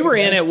 Yeah, because you were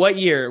in it. What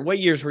year? What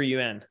years were you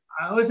in?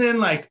 I was in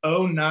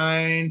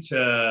 09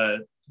 to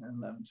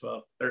 11,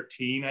 12,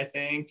 13, I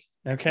think.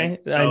 Okay.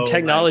 And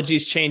technology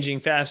is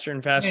changing faster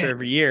and faster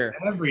every year.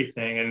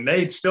 Everything. And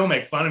they still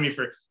make fun of me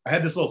I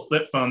had this little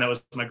flip phone that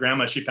was my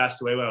grandma. She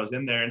passed away when I was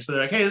in there. And so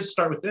they're like, hey, let's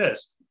start with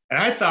this.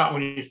 And I thought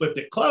when you flipped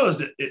it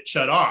closed, it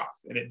shut off,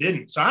 and it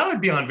didn't. So I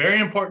would be on very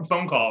important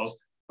phone calls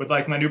with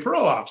my new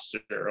parole officer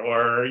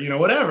or,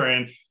 whatever.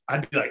 And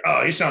I'd be like,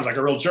 oh, he sounds like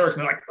a real jerk.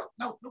 And they're like,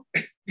 no,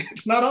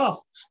 it's not off.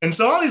 And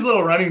so all these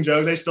little running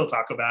jokes, they still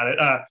talk about it.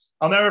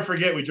 I'll never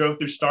forget, we drove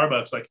through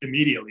Starbucks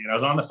immediately, and I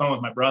was on the phone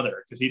with my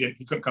brother because he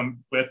couldn't come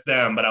with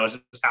them, but I was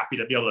just happy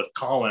to be able to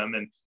call him.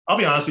 And I'll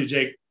be honest with you,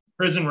 Jake,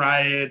 prison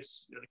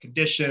riots, the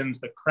conditions,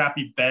 the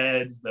crappy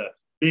beds, the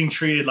being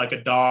treated like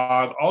a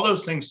dog, all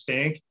those things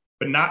stink,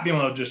 but not being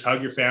able to just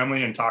hug your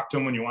family and talk to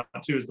them when you want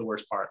to is the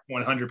worst part,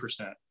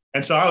 100%.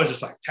 And so I was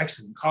just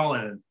texting and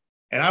calling,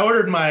 and I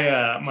ordered my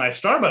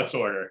Starbucks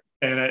order,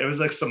 and it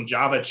was some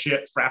Java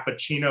chip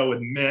Frappuccino with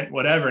mint,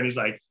 whatever. And he's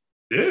like,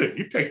 dude,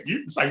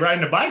 it's like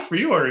riding a bike for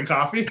you ordering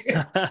coffee.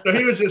 So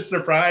he was just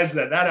surprised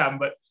that happened.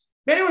 But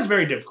man, it was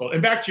very difficult.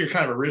 And back to your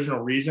kind of original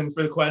reason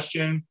for the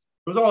question,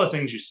 it was all the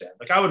things you said.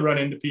 I would run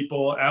into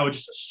people, and I would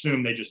just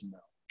assume they just know.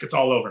 It's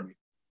all over me.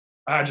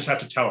 I just have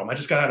to tell them, I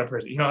just got out of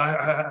prison.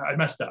 I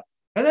messed up.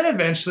 And then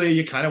eventually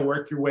you kind of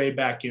work your way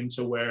back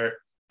into where,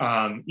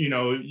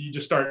 you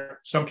just start,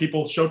 some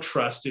people show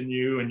trust in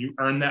you, and you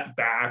earn that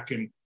back,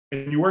 and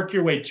you work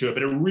your way to it.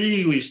 But it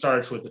really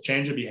starts with the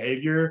change of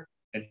behavior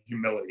and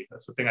humility.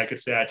 That's the thing I could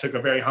say. I took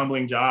a very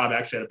humbling job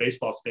actually at a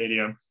baseball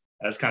stadium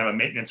as kind of a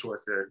maintenance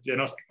worker.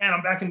 I was like, man,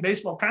 I'm back in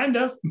baseball, kind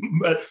of,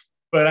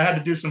 but I had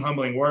to do some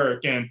humbling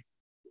work. And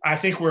I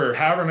think we're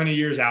however many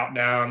years out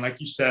now. And like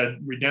you said,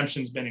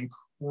 redemption's been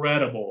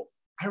incredible.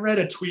 I read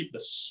a tweet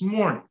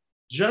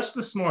just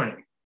this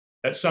morning,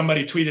 that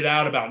somebody tweeted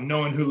out about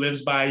knowing who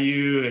lives by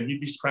you. And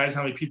you'd be surprised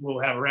how many people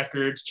have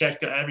records,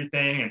 check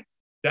everything. And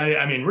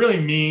really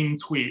mean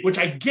tweet, which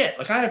I get.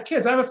 I have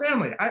kids, I have a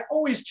family. I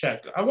always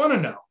check. I want to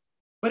know.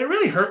 But it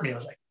really hurt me. I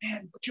was like,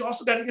 man, but you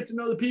also got to get to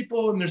know the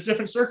people, and there's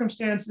different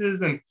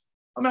circumstances. And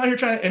I'm out here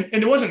trying to,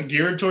 and it wasn't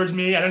geared towards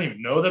me. I don't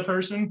even know the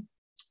person.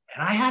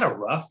 And I had a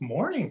rough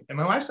morning. And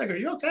my wife's like, are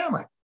you okay? I'm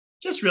like,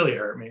 just really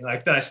hurt me.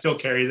 Like that I still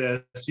carry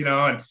this,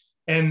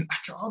 and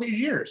after all these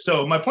years.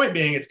 So my point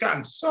being, it's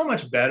gotten so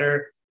much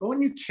better. But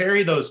when you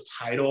carry those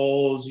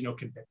titles,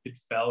 convicted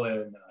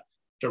felon,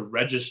 to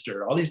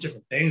register, all these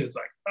different things, it's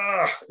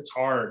like, it's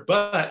hard,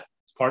 but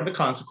it's part of the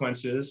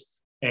consequences.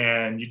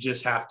 And you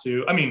just have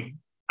to,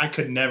 I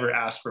could never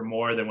ask for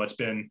more than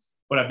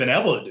what I've been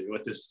able to do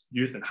with this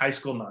youth and high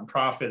school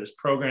nonprofit, this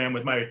program.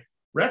 With my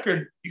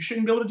record, you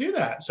shouldn't be able to do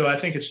that. So I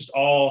think it's just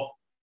all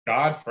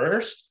God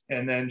first,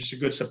 and then just a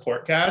good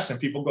support cast and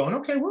people going,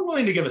 okay, we're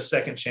willing to give a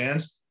second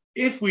chance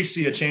if we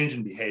see a change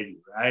in behavior,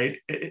 right?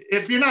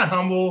 If you're not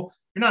humble,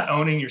 you're not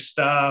owning your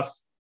stuff,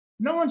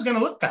 no one's going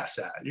to look past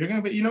that. You're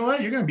going to be, you're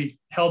going to be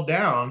held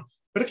down.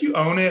 But if you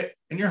own it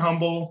and you're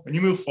humble and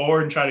you move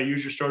forward and try to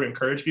use your story to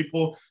encourage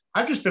people,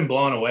 I've just been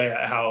blown away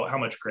at how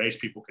much grace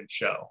people can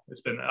show.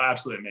 It's been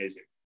absolutely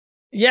amazing.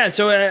 Yeah.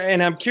 So,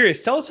 and I'm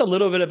curious, tell us a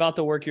little bit about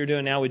the work you're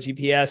doing now with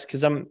GPS,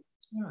 because I'm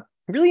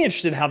really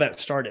interested in how that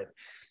started.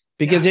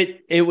 Because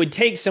it would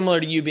take, similar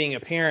to you being a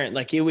parent,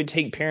 like it would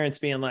take parents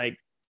being like,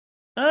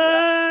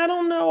 I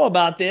don't know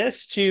about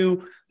this,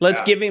 to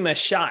let's give him a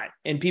shot,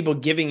 and people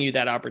giving you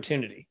that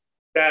opportunity.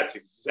 That's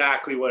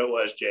exactly what it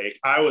was, Jake.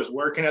 I was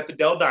working at the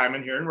Dell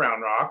Diamond here in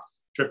Round Rock,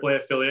 AAA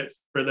affiliate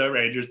for the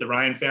Rangers. The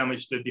Ryan family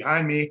stood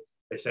behind me.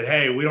 They said,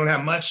 hey, we don't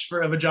have much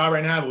of a job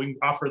right now, but we can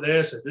offer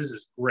this. This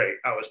is great.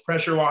 I was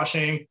pressure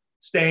washing,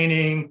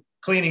 staining,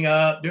 cleaning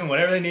up, doing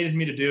whatever they needed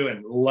me to do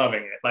and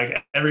loving it,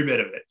 like every bit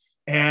of it.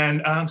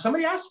 And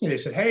somebody asked me, they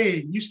said, hey,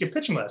 you used to get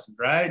pitching lessons,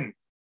 right? And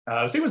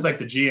I think it was like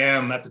the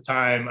GM at the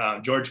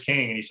time, George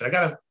King. And he said, I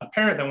got a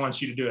parent that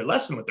wants you to do a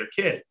lesson with their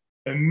kid.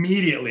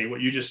 Immediately, what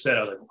you just said,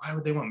 I was like, why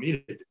would they want me to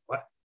do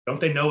what?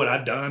 Don't they know what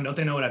I've done? Don't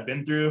they know what I've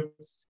been through?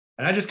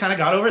 And I just kind of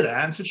got over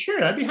that and said,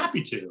 sure, I'd be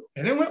happy to.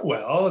 And it went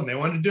well, and they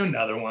wanted to do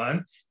another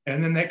one.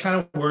 And then that kind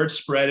of word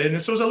spreaded.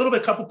 And so it was a little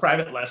bit, couple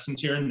private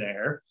lessons here and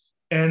there.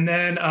 And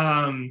then,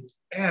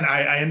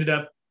 I ended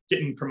up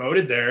getting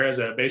promoted there as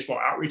a baseball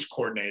outreach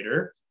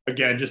coordinator.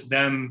 Again, just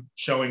them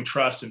showing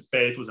trust and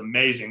faith was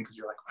amazing, because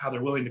you're like, wow,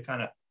 they're willing to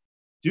kind of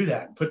do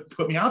that and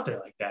put me out there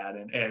like that.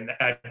 And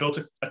I built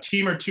a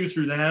team or two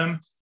through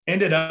them.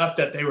 Ended up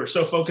that they were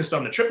so focused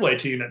on the AAA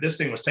team that this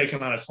thing was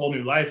taking on its whole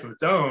new life of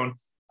its own.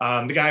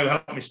 The guy who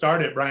helped me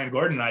start it, Brian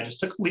Gordon, and I just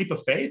took a leap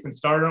of faith and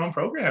started our own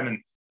program,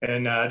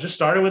 and just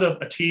started with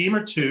a team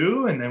or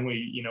two. And then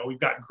we've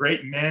got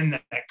great men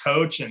that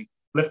coach and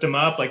lift them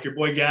up, like your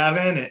boy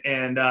Gavin.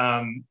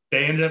 And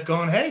they ended up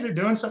going, hey, they're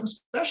doing something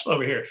special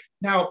over here.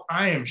 Now,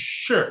 I am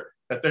sure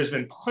that there's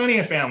been plenty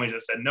of families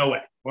that said, no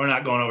way, we're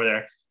not going over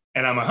there.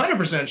 And I'm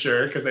 100%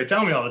 sure, because they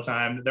tell me all the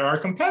time, that there are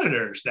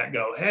competitors that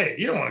go, hey,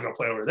 you don't want to go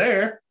play over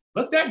there.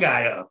 Look that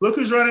guy up. Look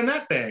who's running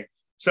that thing.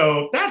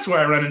 So that's where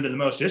I run into the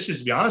most issues,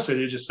 to be honest with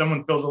you. Just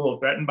someone feels a little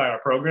threatened by our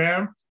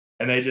program,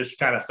 and they just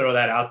kind of throw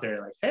that out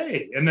there like,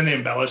 hey, and then they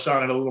embellish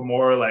on it a little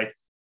more like,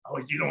 oh,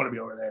 you don't want to be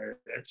over there.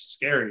 It's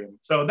scary. And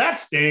so that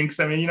stinks.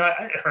 I mean,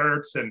 it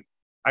hurts. And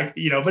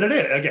but it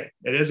is, again,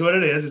 it is what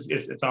it is.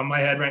 It's on my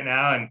head right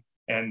now.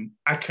 And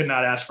I could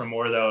not ask for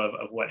more, though,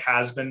 of what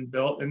has been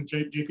built in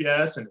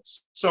GPS. And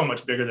it's so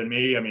much bigger than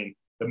me. I mean,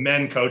 the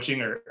men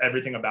coaching are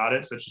everything about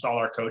it. So it's just all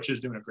our coaches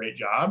doing a great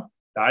job.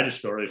 I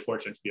just feel really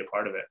fortunate to be a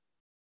part of it.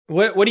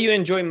 What do you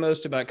enjoy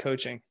most about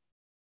coaching?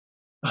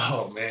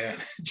 Oh, man,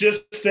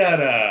 just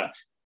that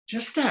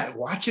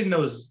watching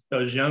those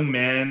young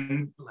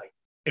men like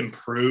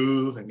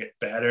improve and get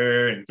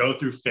better and go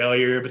through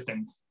failure, but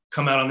then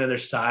come out on the other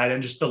side,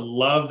 and just the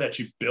love that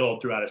you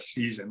build throughout a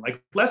season.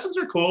 Like, lessons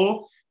are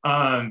cool.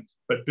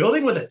 But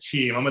building with a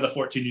team, I'm with a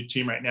 14U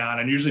team right now, and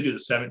I usually do the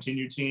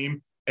 17U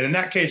team. And in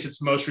that case,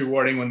 it's most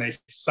rewarding when they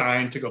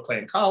sign to go play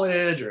in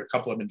college, or a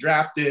couple have been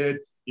drafted.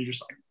 You're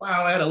just like,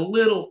 wow, I had a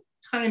little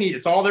tiny,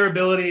 it's all their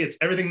ability. It's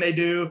everything they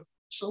do.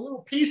 Just a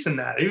little piece in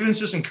that. Even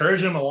just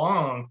encouraging them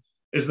along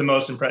is the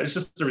most impressive. It's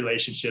just the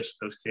relationships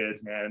with those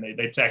kids, man. And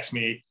they text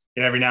me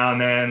every now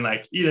and then,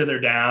 like either they're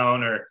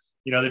down or,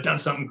 they've done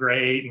something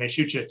great, and they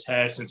shoot you a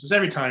text. And just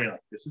every time you're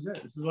like, this is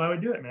it. This is why we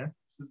do it, man.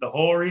 This is the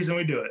whole reason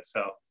we do it.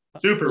 So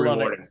super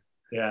rewarding.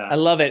 Yeah. I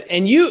love it.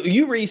 And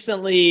you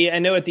recently, I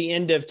know at the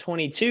end of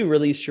 22,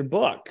 released your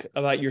book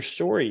about your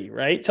story,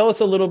 right? Tell us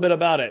a little bit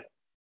about it.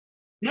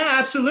 Yeah,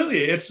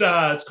 absolutely. It's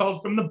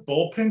called From the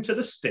Bullpen to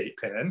the State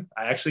Pen.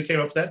 I actually came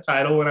up with that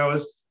title when I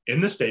was in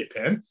the state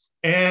pen.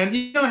 And,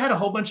 I had a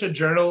whole bunch of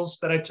journals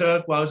that I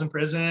took while I was in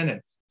prison.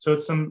 And so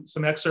it's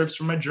some excerpts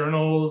from my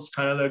journals,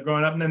 kind of the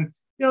growing up. And then,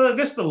 I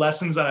guess the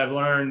lessons that I've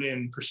learned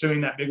in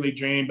pursuing that big league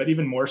dream, but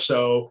even more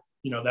so,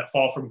 that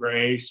fall from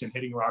grace and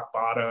hitting rock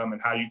bottom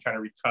and how you kind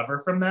of recover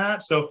from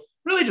that. So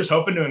really just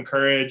hoping to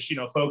encourage,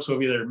 folks who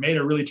have either made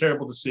a really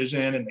terrible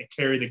decision and they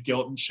carry the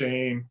guilt and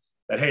shame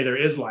that, hey, there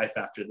is life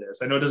after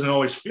this. I know it doesn't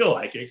always feel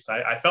like it, because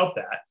I felt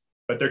that,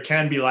 but there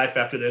can be life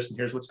after this. And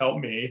here's what's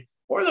helped me.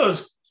 Or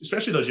those,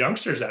 especially those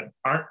youngsters that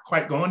aren't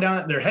quite going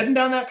down, they're heading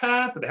down that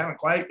path, but they haven't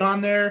quite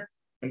gone there.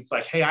 And it's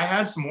like, hey, I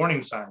had some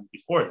warning signs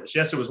before this.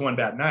 Yes, it was one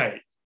bad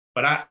night,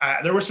 but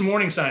there were some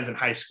warning signs in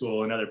high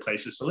school and other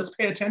places. So let's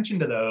pay attention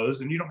to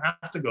those. And you don't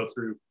have to go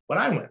through what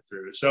I went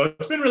through. So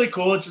it's been really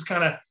cool. It's just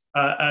kind of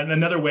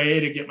another way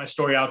to get my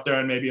story out there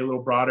on maybe a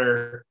little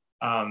broader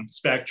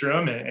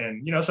spectrum,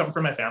 and something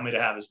for my family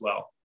to have as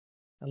well.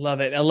 I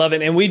love it. I love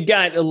it. And we've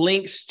got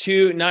links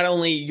to not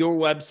only your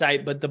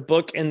website, but the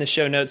book in the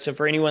show notes. So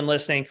for anyone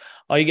listening,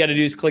 all you got to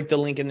do is click the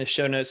link in the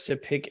show notes to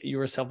pick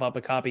yourself up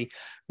a copy.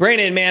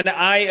 Brandon, man,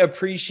 I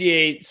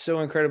appreciate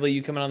so incredibly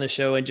you coming on the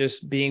show and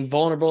just being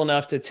vulnerable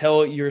enough to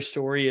tell your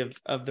story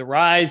of the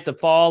rise, the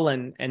fall,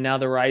 and now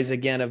the rise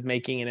again of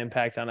making an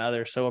impact on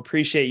others. So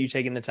appreciate you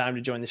taking the time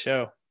to join the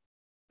show.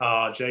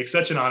 Oh, Jake,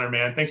 such an honor,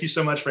 man. Thank you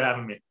so much for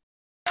having me.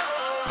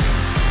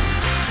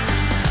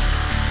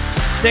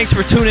 Thanks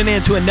for tuning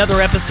in to another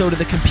episode of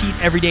the Compete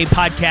Everyday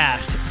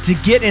podcast. To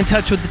get in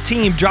touch with the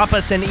team, drop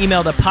us an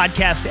email to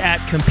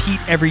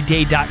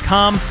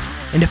podcast@competeeveryday.com.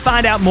 And to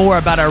find out more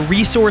about our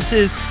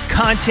resources,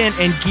 content,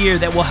 and gear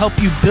that will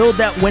help you build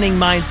that winning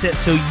mindset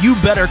so you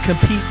better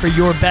compete for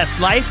your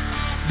best life,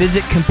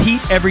 visit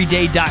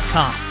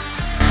competeeveryday.com.